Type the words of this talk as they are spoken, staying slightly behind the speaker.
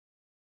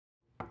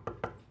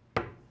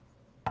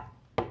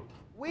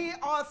We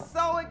are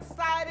so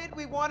excited.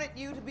 We wanted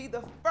you to be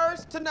the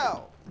first to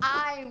know.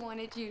 I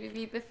wanted you to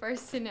be the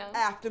first to know.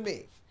 After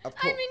me, of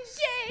course.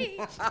 I'm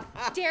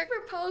engaged. Derek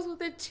proposed with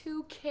a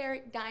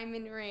 2-carat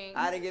diamond ring.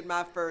 I didn't get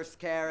my first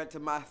carat to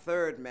my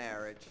third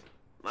marriage.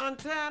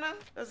 Montana,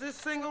 does this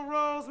single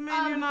rose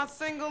mean you're not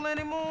single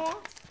anymore?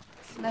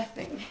 It's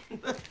nothing.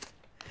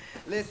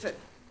 Listen,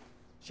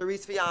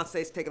 Cherie's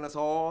fiancé's taking us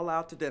all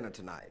out to dinner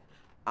tonight.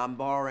 I'm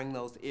borrowing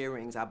those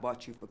earrings I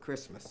bought you for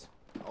Christmas.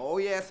 Oh,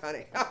 yes,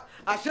 honey.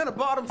 I should have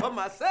bought them for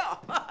myself.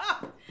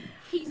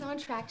 He's on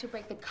track to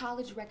break the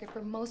college record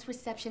for most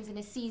receptions in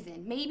a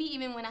season, maybe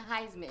even win a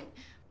Heisman.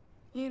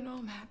 You know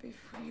I'm happy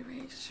for you,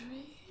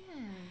 Cherie.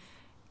 Yes.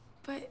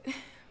 But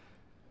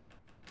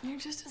you're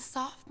just a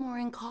sophomore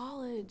in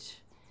college.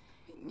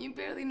 You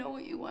barely know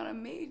what you want to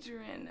major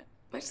in,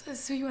 much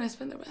less who you want to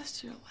spend the rest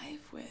of your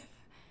life with.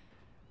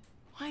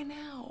 Why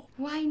now?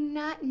 Why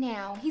not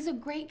now? He's a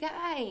great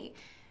guy.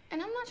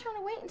 And I'm not trying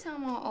to wait until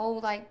I'm all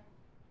old, like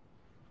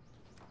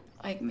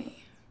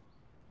me.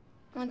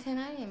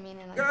 Montana, I didn't mean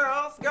it like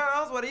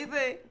Girls, what do you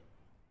think?